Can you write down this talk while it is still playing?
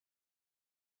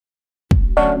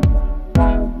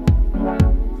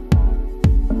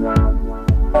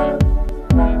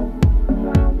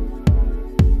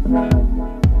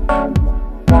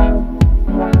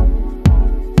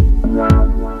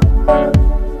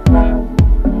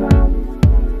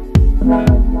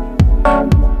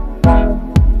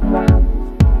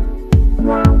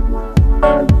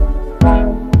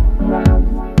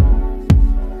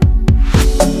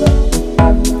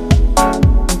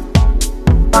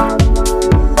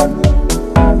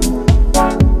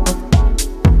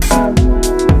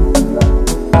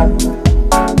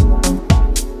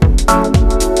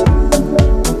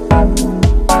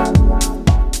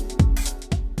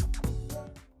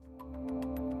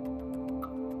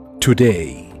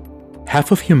Today,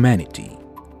 half of humanity,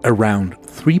 around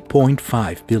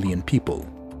 3.5 billion people,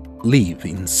 live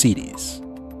in cities.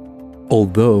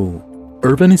 Although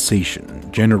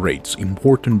urbanization generates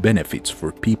important benefits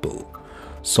for people,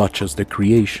 such as the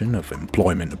creation of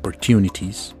employment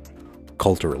opportunities,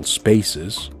 cultural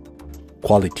spaces,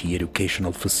 quality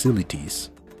educational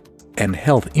facilities, and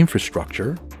health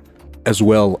infrastructure, as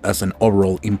well as an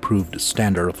overall improved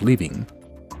standard of living,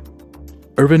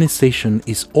 urbanization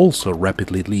is also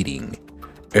rapidly leading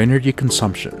energy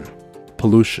consumption,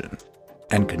 pollution,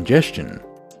 and congestion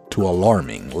to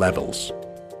alarming levels.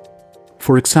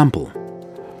 For example,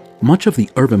 much of the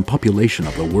urban population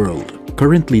of the world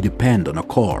currently depend on a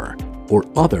car or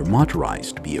other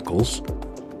motorized vehicles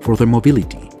for their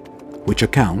mobility, which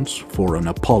accounts for an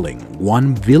appalling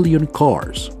 1 billion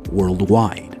cars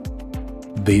worldwide.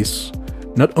 This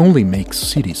not only makes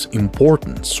cities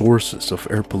important sources of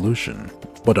air pollution,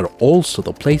 but are also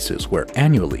the places where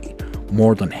annually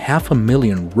more than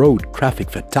 500,000 road traffic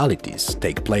fatalities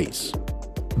take place.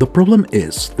 The problem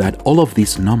is that all of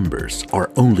these numbers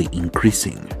are only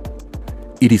increasing.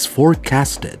 It is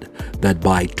forecasted that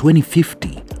by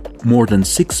 2050, more than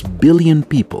 6 billion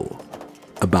people,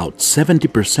 about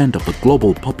 70% of the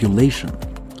global population,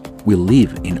 will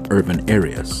live in urban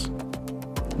areas.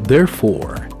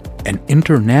 Therefore, an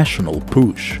international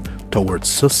push towards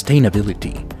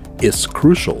sustainability is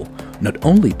crucial not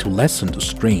only to lessen the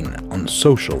strain on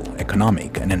social,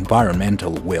 economic, and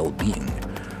environmental well-being,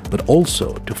 but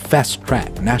also to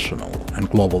fast-track national and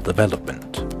global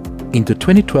development. In the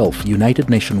 2012 United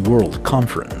Nations World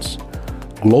Conference,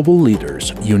 global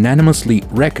leaders unanimously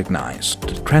recognized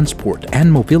that transport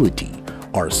and mobility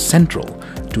are central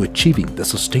to achieving the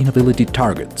sustainability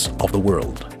targets of the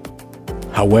world.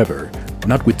 However,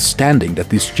 notwithstanding that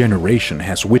this generation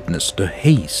has witnessed the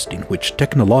haste in which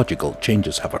technological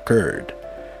changes have occurred,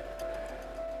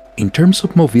 in terms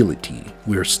of mobility,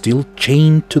 we are still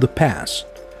chained to the past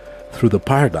through the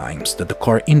paradigms that the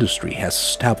car industry has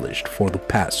established for the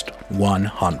past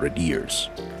 100 years.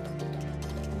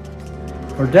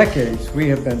 For decades, we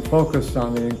have been focused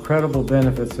on the incredible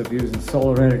benefits of using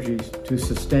solar energy to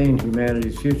sustain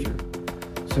humanity's future.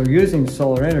 So using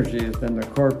solar energy has been the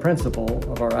core principle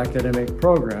of our academic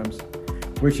programs,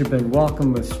 which have been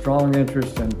welcomed with strong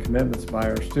interest and commitments by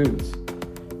our students.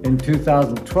 In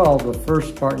 2012, the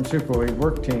first Spartan Superway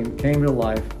work team came to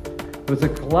life with the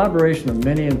collaboration of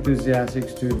many enthusiastic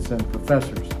students and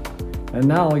professors. And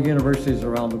now universities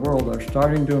around the world are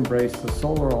starting to embrace the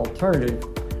solar alternative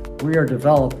we are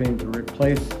developing to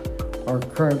replace our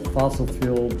current fossil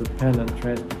fuel dependent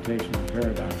transportation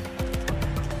paradigm.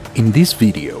 In this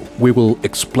video, we will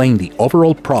explain the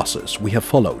overall process we have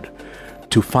followed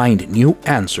to find new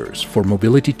answers for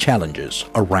mobility challenges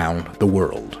around the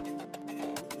world.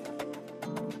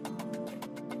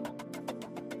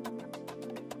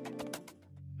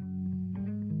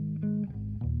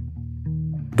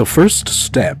 The first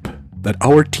step that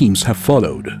our teams have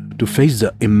followed to face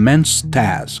the immense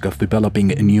task of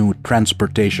developing a new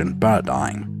transportation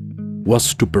paradigm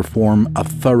was to perform a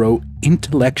thorough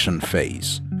intellection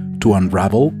phase to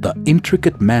unravel the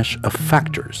intricate mesh of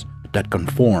factors that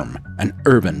conform an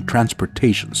urban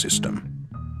transportation system.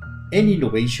 Any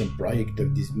innovation project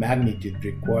of this magnitude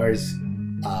requires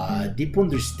a deep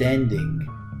understanding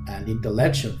and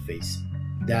intellection phase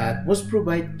that must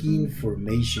provide key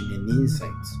information and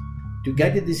insights to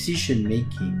guide the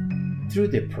decision-making through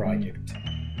the project.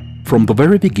 From the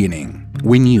very beginning,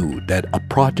 we knew that a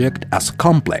project as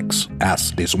complex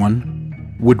as this one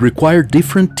would require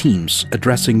different teams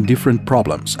addressing different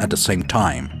problems at the same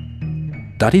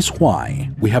time. That is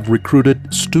why we have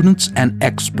recruited students and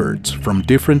experts from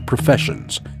different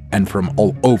professions and from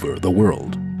all over the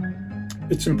world.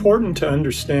 It's important to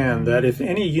understand that if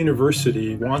any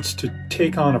university wants to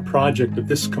take on a project of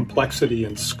this complexity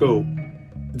and scope,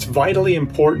 it's vitally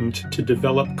important to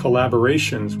develop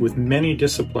collaborations with many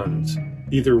disciplines,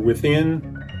 either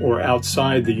within or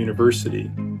outside the university.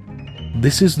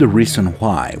 This is the reason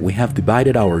why we have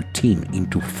divided our team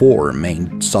into 4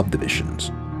 main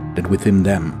subdivisions that within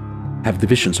them have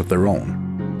divisions of their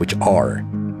own, which are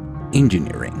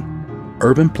engineering,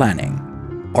 urban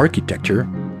planning, architecture,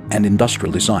 and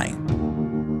industrial design.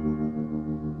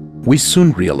 We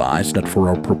soon realized that for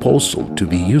our proposal to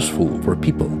be useful for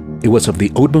people, it was of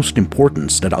the utmost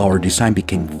importance that our design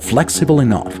became flexible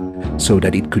enough so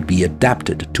that it could be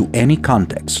adapted to any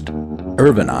context,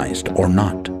 urbanized or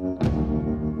not.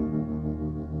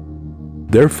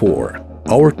 Therefore,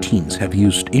 our teams have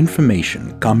used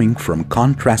information coming from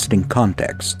contrasting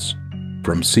contexts,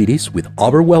 from cities with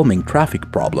overwhelming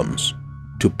traffic problems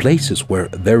to places where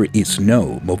there is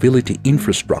no mobility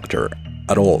infrastructure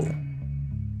at all.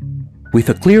 With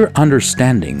a clear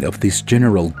understanding of these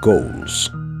general goals,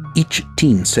 each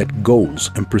team set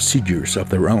goals and procedures of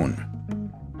their own.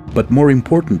 But more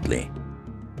importantly,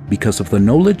 because of the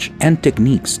knowledge and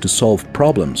techniques to solve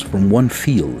problems from one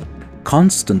field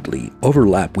constantly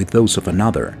overlap with those of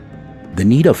another, the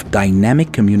need of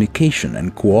dynamic communication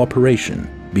and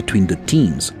cooperation between the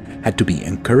teams had to be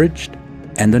encouraged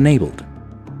and enabled.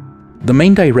 The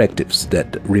main directives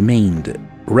that remained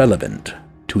relevant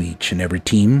to each and every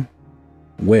team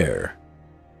were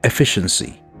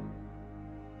efficiency,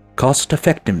 cost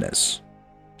effectiveness,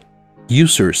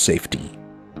 user safety,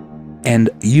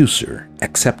 and user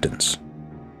acceptance.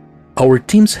 Our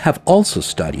teams have also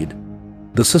studied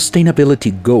the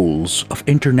sustainability goals of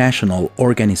international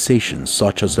organizations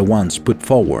such as the ones put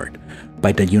forward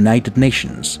by the United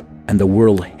Nations and the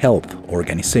World Health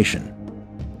Organization.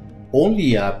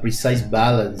 Only a precise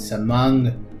balance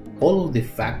among all of the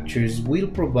factors will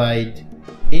provide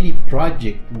any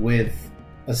project with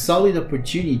a solid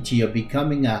opportunity of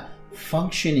becoming a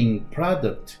functioning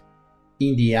product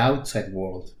in the outside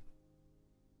world.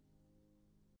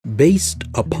 Based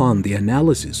upon the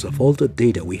analysis of all the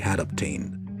data we had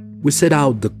obtained, we set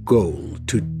out the goal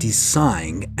to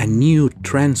design a new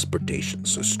transportation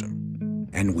system,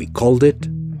 and we called it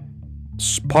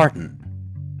Spartan,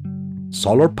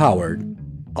 Solar-Powered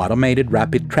Automated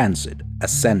Rapid Transit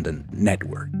Ascendant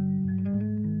Network.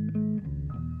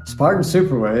 Spartan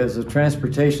Superway is a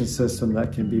transportation system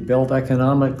that can be built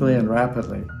economically and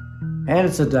rapidly, and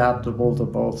it's adaptable to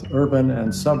both urban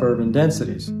and suburban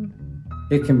densities.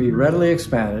 It can be readily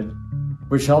expanded,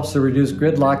 which helps to reduce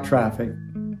gridlock traffic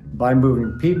by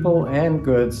moving people and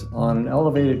goods on an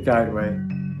elevated guideway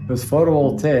with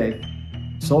photovoltaic,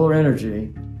 solar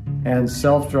energy, and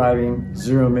self-driving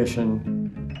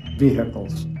zero-emission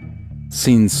vehicles.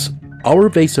 Since our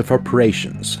base of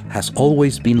operations has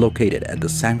always been located at the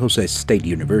San José State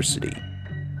University,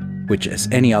 which as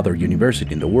any other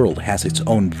university in the world has its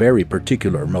own very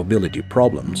particular mobility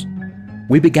problems,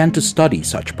 we began to study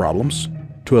such problems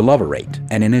to elaborate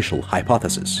an initial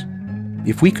hypothesis.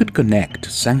 If we could connect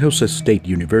San José State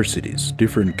University's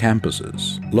different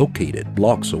campuses located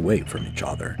blocks away from each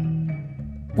other,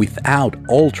 without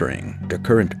altering the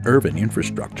current urban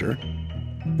infrastructure,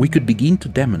 we could begin to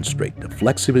demonstrate the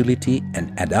flexibility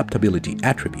and adaptability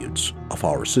attributes of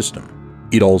our system.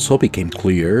 It also became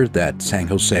clear that San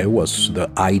Jose was the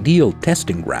ideal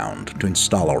testing ground to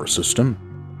install our system,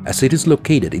 as it is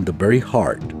located in the very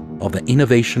heart of the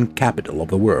innovation capital of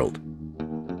the world,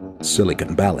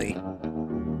 Silicon Valley.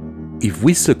 If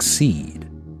we succeed,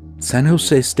 San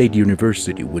Jose State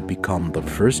University would become the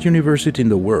first university in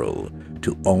the world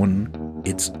to own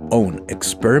its own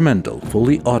experimental,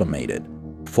 fully automated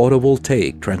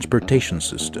photovoltaic transportation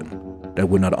system that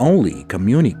would not only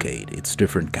communicate its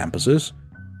different campuses,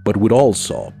 but would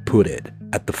also put it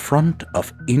at the front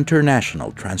of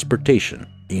international transportation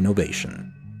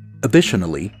innovation.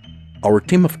 Additionally, our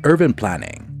team of urban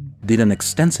planning did an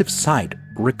extensive site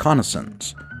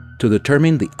reconnaissance to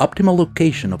determine the optimal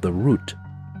location of the route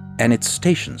and its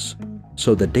stations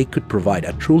so that they could provide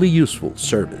a truly useful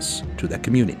service to the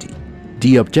community.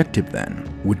 The objective then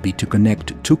would be to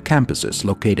connect 2 campuses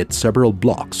located several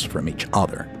blocks from each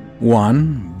other,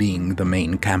 one being the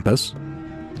main campus,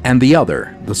 and the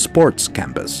other the sports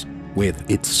campus with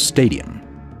its stadium.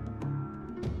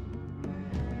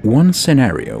 One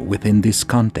scenario within this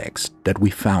context that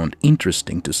we found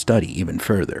interesting to study even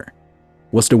further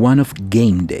was the one of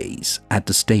game days at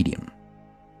the stadium,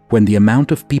 when the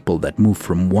amount of people that move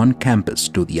from one campus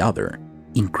to the other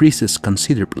increases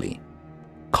considerably,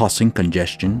 causing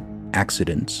congestion,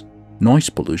 accidents, noise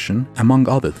pollution, among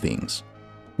other things,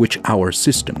 which our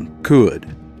system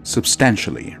could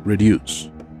substantially reduce.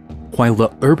 While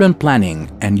the urban planning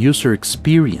and user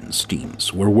experience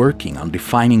teams were working on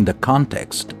defining the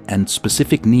context and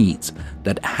specific needs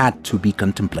that had to be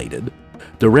contemplated,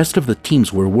 the rest of the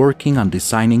teams were working on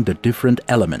designing the different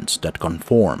elements that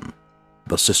conform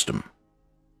the system.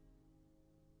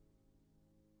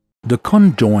 The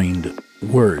conjoined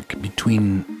work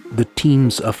between the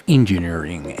teams of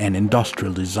engineering and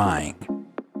industrial design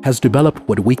has developed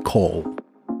what we call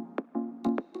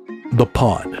the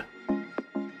pod.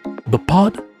 The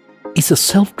pod is a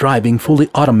self-driving, fully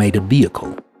automated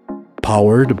vehicle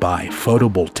powered by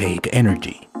photovoltaic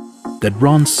energy that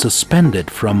runs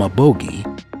suspended from a bogie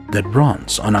that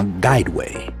runs on a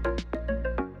guideway.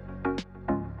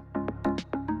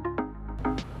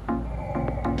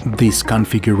 This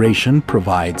configuration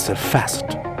provides a fast,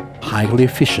 highly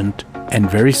efficient, and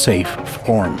very safe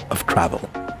form of travel.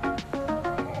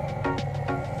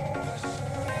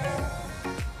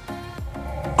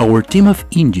 Our team of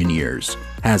engineers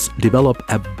has developed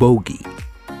a bogie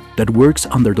that works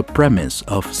under the premise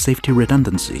of safety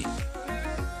redundancy.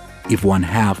 If one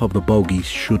half of the bogie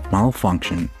should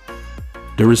malfunction,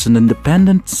 there is an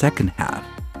independent second half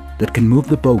that can move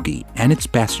the bogie and its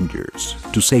passengers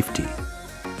to safety.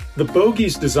 The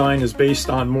bogie's design is based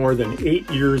on more than 8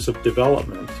 years of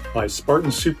development by Spartan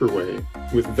Superway,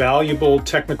 with valuable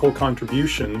technical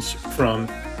contributions from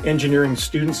engineering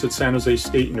students at San José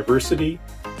State University,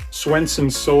 Swenson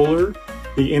Solar,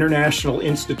 the International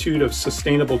Institute of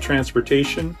Sustainable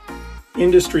Transportation,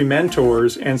 industry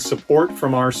mentors, and support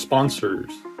from our sponsors.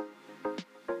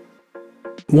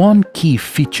 One key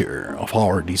feature of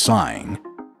our design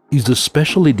is the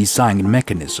specially designed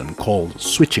mechanism called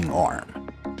switching arm,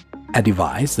 a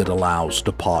device that allows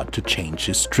the pod to change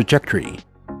its trajectory.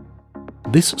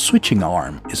 This switching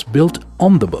arm is built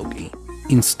on the bogie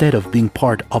instead of being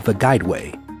part of the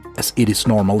guideway, as it is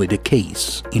normally the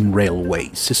case in railway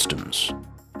systems.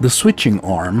 The switching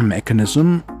arm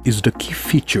mechanism is the key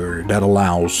feature that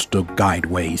allows the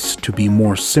guideways to be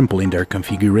more simple in their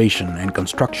configuration and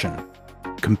construction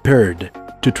compared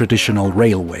to traditional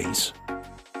railways.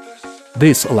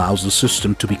 This allows the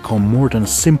system to become more than a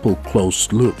simple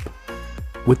closed loop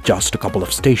with just a couple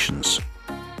of stations.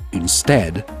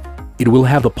 Instead, it will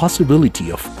have the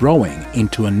possibility of growing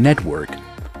into a network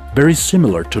very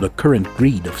similar to the current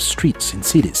grid of streets in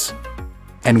cities,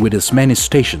 and with as many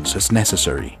stations as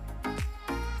necessary.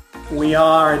 We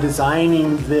are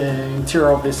designing the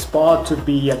interior of this pod to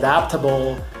be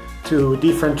adaptable to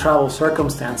different travel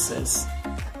circumstances.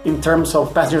 In terms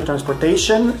of passenger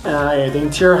transportation, the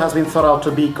interior has been thought out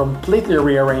to be completely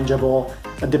rearrangeable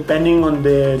depending on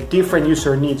the different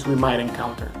user needs we might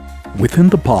encounter. Within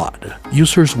the pod,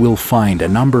 users will find a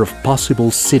number of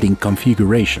possible sitting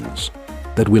configurations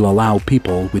that will allow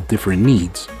people with different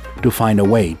needs to find a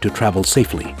way to travel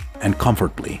safely and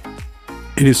comfortably.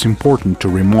 It is important to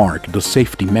remark the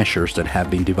safety measures that have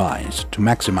been devised to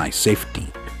maximize safety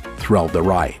throughout the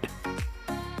ride.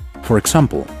 For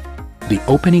example, the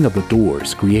opening of the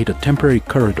doors create a temporary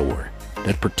corridor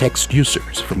that protects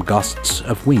users from gusts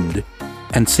of wind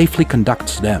and safely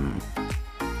conducts them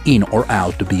in or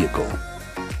out the vehicle.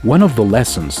 One of the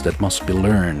lessons that must be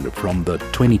learned from the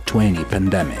 2020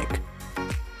 pandemic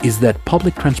is that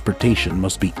public transportation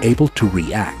must be able to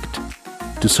react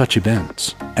to such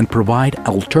events and provide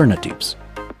alternatives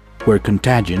where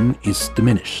contagion is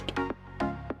diminished.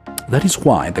 That is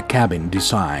why the cabin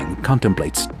design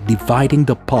contemplates dividing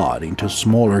the pod into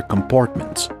smaller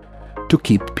compartments to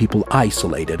keep people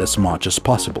isolated as much as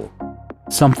possible,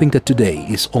 something that today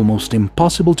is almost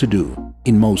impossible to do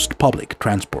in most public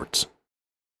transports.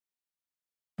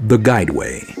 The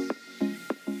guideway.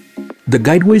 The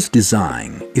guideway's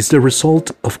design is the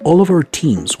result of all of our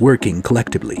teams working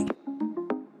collectively.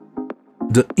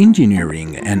 The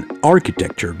engineering and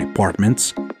architecture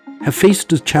departments have faced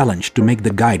the challenge to make the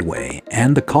guideway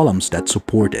and the columns that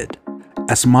support it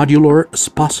as modular as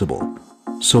possible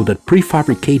so that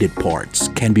prefabricated parts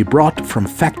can be brought from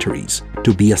factories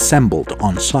to be assembled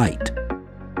on site.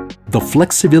 The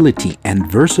flexibility and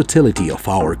versatility of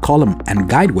our column and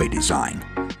guideway design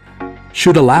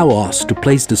should allow us to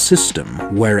place the system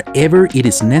wherever it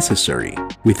is necessary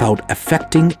without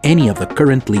affecting any of the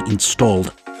currently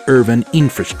installed urban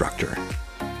infrastructure.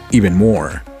 Even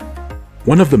more,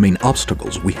 one of the main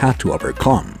obstacles we had to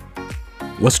overcome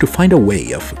was to find a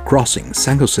way of crossing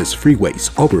San Jose's freeway's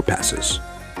overpasses.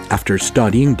 After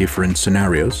studying different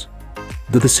scenarios,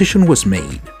 the decision was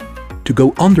made to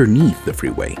go underneath the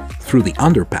freeway through the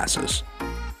underpasses,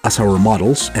 as our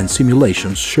models and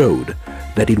simulations showed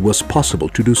that it was possible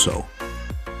to do so,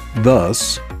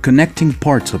 thus connecting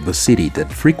parts of the city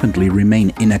that frequently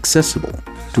remain inaccessible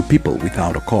to people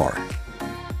without a car.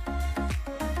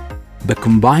 The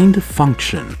combined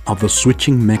function of the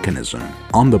switching mechanism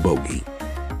on the bogie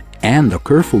and the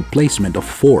careful placement of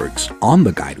forks on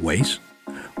the guideways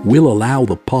will allow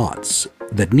the pods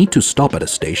that need to stop at a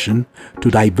station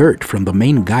to divert from the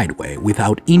main guideway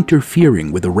without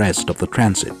interfering with the rest of the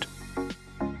transit.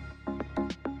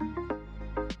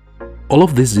 All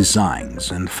of these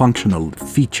designs and functional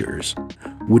features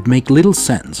would make little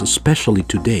sense, especially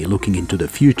today looking into the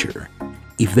future,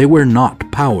 if they were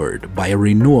not powered by a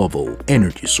renewable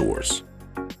energy source.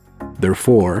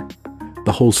 Therefore,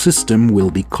 the whole system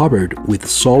will be covered with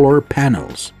solar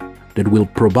panels that will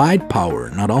provide power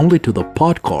not only to the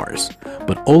pod cars,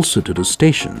 but also to the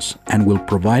stations, and will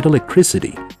provide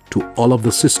electricity to all of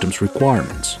the system's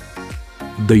requirements.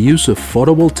 The use of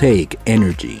photovoltaic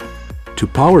energy to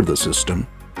power the system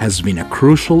has been a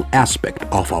crucial aspect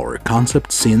of our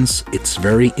concept since its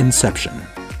very inception.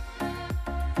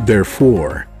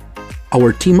 Therefore,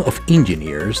 our team of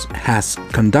engineers has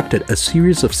conducted a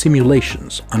series of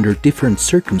simulations under different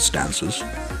circumstances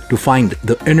to find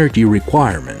the energy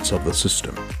requirements of the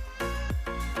system.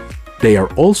 They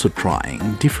are also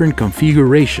trying different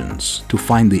configurations to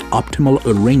find the optimal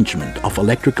arrangement of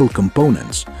electrical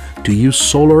components to use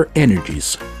solar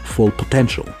energy's full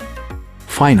potential.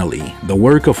 Finally, the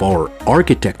work of our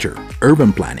architecture,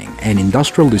 urban planning, and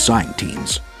industrial design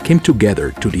teams came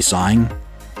together to design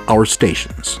our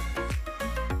stations.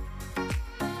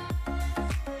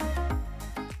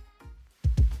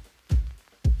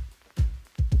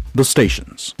 The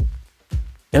stations.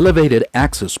 Elevated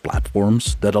access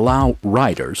platforms that allow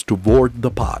riders to board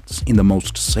the pods in the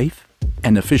most safe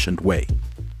and efficient way.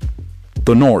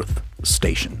 The North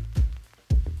Station.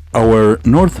 Our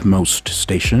northmost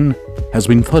station has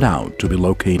been thought out to be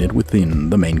located within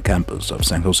the main campus of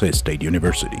San José State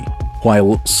University.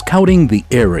 While scouting the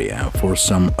area for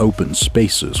some open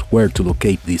spaces where to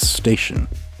locate this station,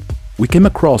 we came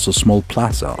across a small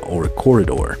plaza or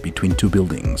corridor between two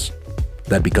buildings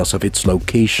that, because of its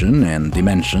location and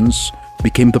dimensions,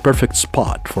 became the perfect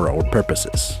spot for our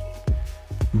purposes.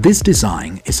 This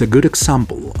design is a good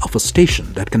example of a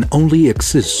station that can only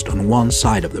exist on one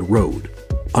side of the road,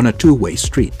 on a two-way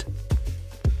street.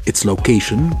 Its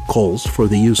location calls for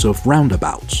the use of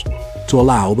roundabouts to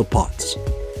allow the pods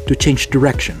to change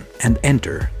direction and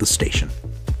enter the station.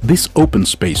 This open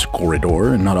space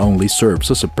corridor not only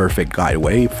serves as a perfect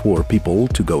guideway for people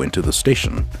to go into the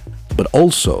station, but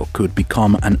also could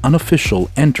become an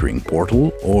unofficial entering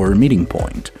portal or meeting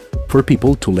point for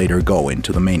people to later go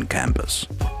into the main campus.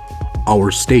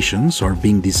 Our stations are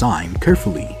being designed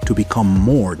carefully to become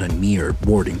more than mere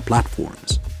boarding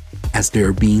platforms, as they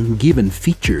are being given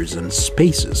features and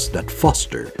spaces that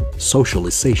foster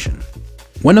socialization.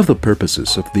 One of the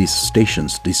purposes of this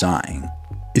station's design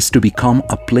is to become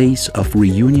a place of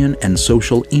reunion and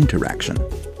social interaction.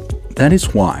 That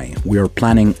is why we are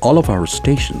planning all of our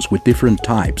stations with different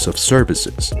types of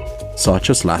services, such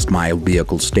as last-mile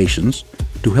vehicle stations,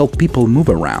 to help people move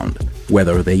around,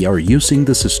 whether they are using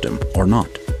the system or not.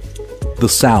 The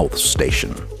South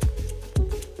Station.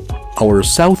 Our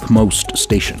southmost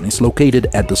station is located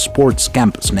at the sports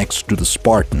campus next to the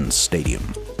Spartan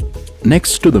Stadium.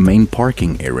 Next to the main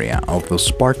parking area of the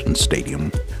Spartan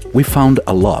Stadium, we found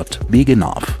a lot big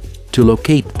enough to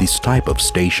locate this type of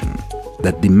station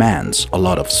that demands a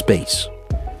lot of space.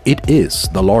 It is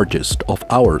the largest of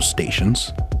our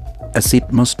stations, as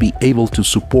it must be able to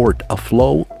support a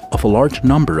flow of a large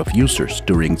number of users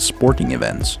during sporting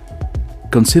events.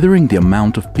 Considering the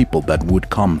amount of people that would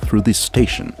come through this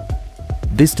station,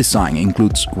 this design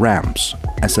includes ramps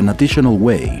as an additional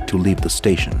way to leave the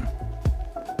station.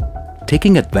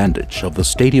 Taking advantage of the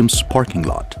stadium's parking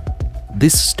lot,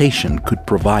 this station could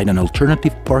provide an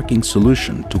alternative parking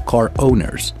solution to car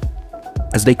owners,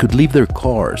 as they could leave their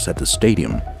cars at the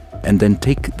stadium and then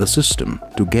take the system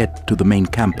to get to the main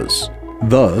campus,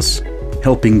 thus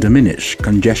helping diminish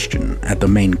congestion at the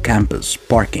main campus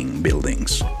parking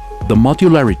buildings. The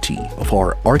modularity of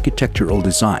our architectural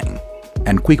design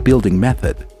and quick building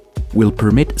method will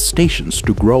permit stations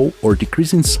to grow or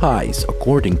decrease in size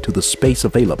according to the space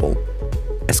available,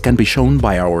 as can be shown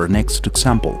by our next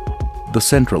example, the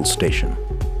Central Station.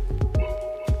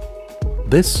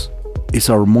 This is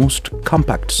our most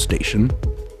compact station,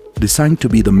 designed to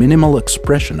be the minimal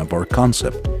expression of our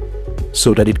concept,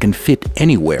 so that it can fit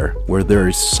anywhere where there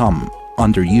is some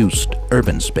underused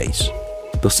urban space.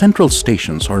 The central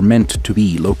stations are meant to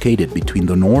be located between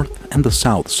the north and the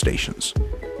south stations,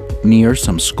 near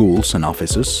some schools and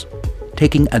offices,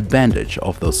 taking advantage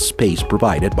of the space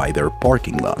provided by their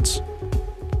parking lots.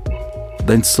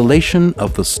 The installation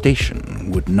of the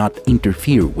station would not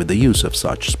interfere with the use of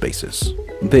such spaces.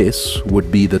 This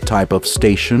would be the type of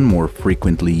station more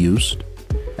frequently used,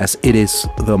 as it is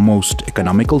the most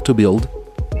economical to build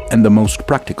and the most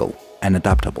practical and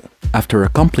adaptable. After a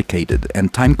complicated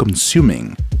and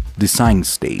time-consuming Design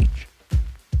stage.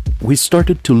 We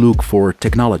started to look for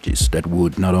technologies that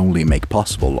would not only make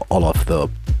possible all of the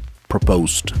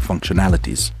proposed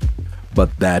functionalities,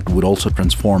 but that would also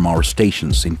transform our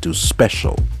stations into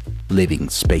special living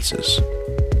spaces.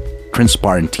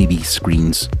 Transparent TV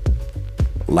screens,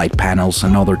 light panels,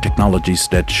 and other technologies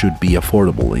that should be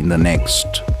affordable in the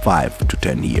next 5 to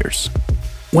 10 years.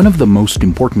 One of the most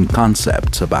important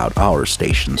concepts about our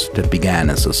stations that began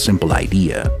as a simple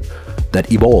idea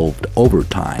that evolved over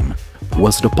time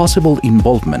was the possible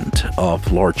involvement of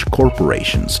large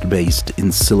corporations based in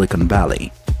Silicon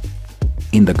Valley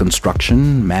in the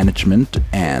construction, management,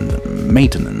 and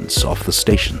maintenance of the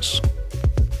stations.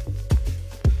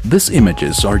 These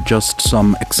images are just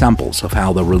some examples of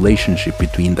how the relationship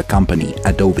between the company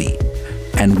Adobe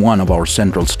and one of our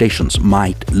central stations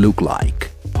might look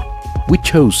like. We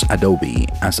chose Adobe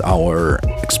as our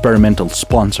experimental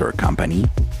sponsor company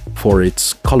for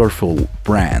its colorful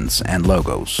brands and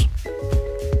logos.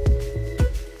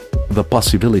 The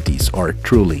possibilities are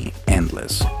truly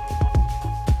endless.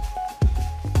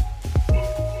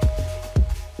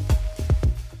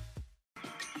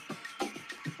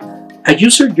 A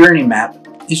user journey map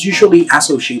is usually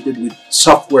associated with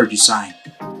software design,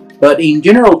 but in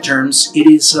general terms, it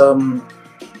is a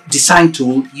design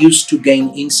tool used to gain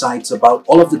insights about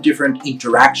all of the different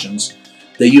interactions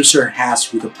the user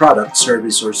has with a product,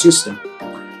 service, or system.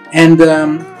 And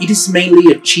it is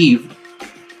mainly achieved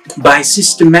by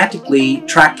systematically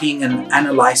tracking and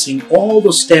analyzing all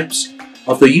the steps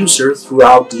of the user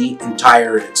throughout the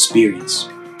entire experience.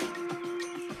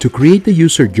 To create the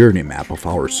user journey map of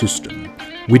our system,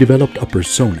 we developed a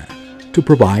persona to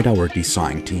provide our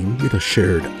design team with a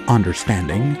shared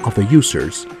understanding of the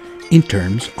users in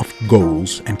terms of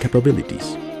goals and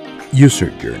capabilities.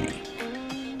 User journey.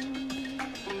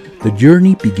 The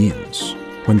journey begins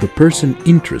when the person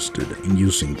interested in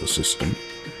using the system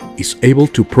is able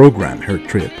to program her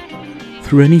trip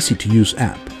through an easy-to-use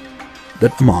app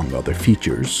that, among other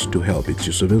features to help its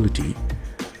usability,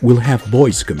 will have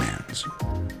voice commands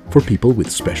for people with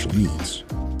special needs.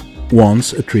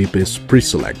 Once a trip is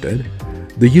pre-selected,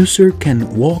 the user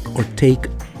can walk or take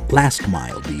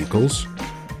last-mile vehicles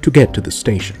to get to the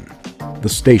station. The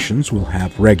stations will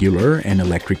have regular and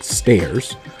electric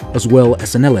stairs as well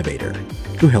as an elevator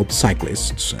to help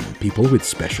cyclists and people with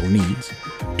special needs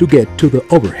to get to the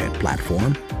overhead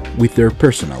platform with their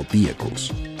personal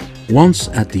vehicles. Once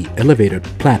at the elevated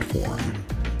platform,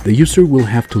 the user will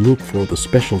have to look for the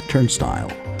special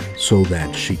turnstile so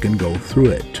that she can go through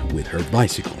it with her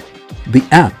bicycle. The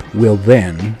app will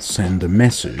then send a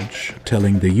message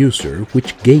telling the user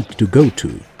which gate to go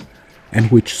to and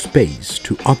which space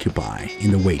to occupy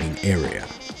in the waiting area.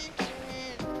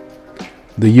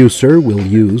 The user will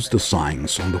use the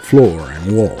signs on the floor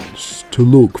and walls to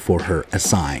look for her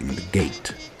assigned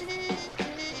gate.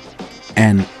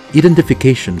 An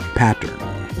identification pattern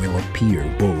will appear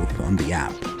both on the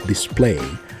app display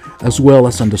as well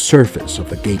as on the surface of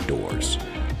the gate doors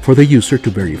for the user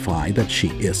to verify that she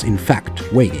is in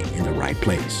fact waiting in the right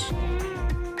place.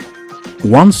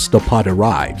 Once the pod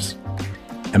arrives,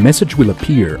 a message will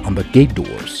appear on the gate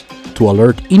doors to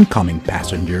alert incoming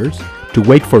passengers to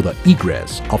wait for the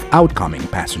egress of outgoing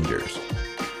passengers.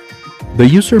 The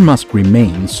user must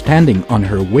remain standing on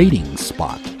her waiting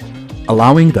spot,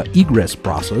 allowing the egress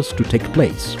process to take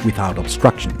place without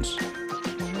obstructions.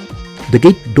 The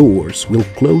gate doors will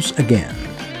close again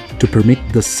to permit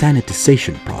the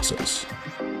sanitization process.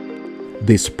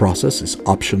 This process is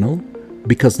optional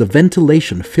because the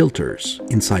ventilation filters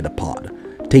inside the pod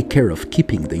take care of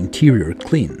keeping the interior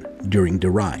clean during the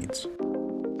rides.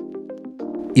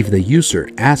 If the user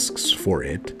asks for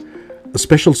it, a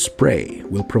special spray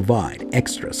will provide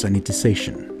extra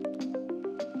sanitization.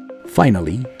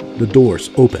 Finally, the doors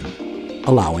open,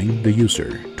 allowing the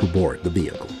user to board the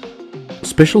vehicle.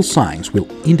 Special signs will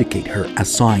indicate her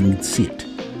assigned seat,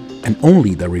 and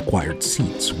only the required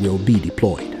seats will be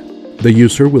deployed. The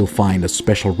user will find a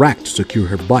special rack to secure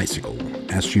her bicycle,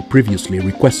 as she previously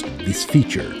requested this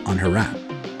feature on her app.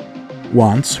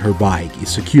 Once her bike is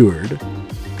secured,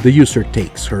 the user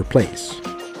takes her place.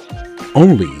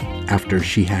 Only after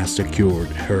she has secured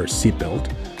her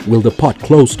seatbelt will the pod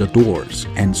close the doors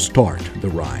and start the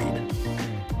ride.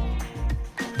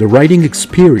 The riding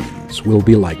experience will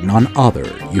be like none other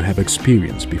you have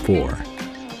experienced before.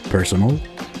 Personal,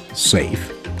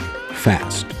 safe,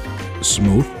 fast,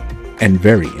 smooth, and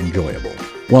very enjoyable.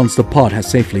 Once the pod has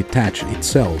safely attached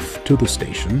itself to the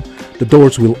station, the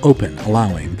doors will open,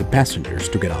 allowing the passengers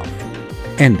to get off,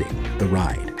 ending the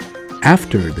ride.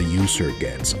 After the user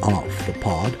gets off the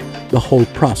pod, the whole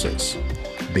process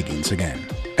begins again.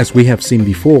 As we have seen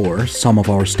before, some of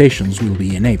our stations will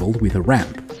be enabled with a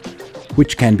ramp,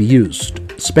 which can be used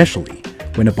especially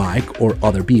when a bike or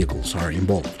other vehicles are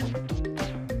involved.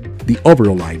 The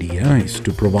overall idea is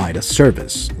to provide a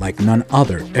service like none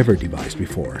other ever devised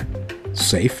before: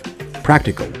 safe,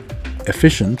 practical,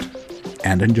 efficient,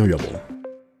 and enjoyable.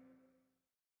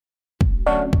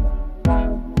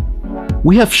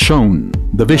 We have shown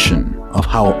the vision of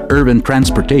how urban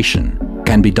transportation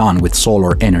can be done with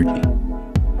solar energy,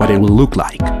 what it will look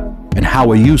like, and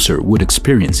how a user would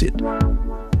experience it.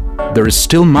 There is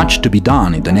still much to be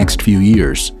done in the next few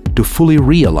years to fully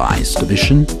realize the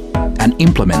vision and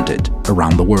implement it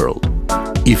around the world.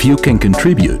 If you can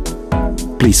contribute,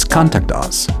 please contact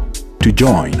us to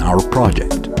join our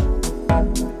project.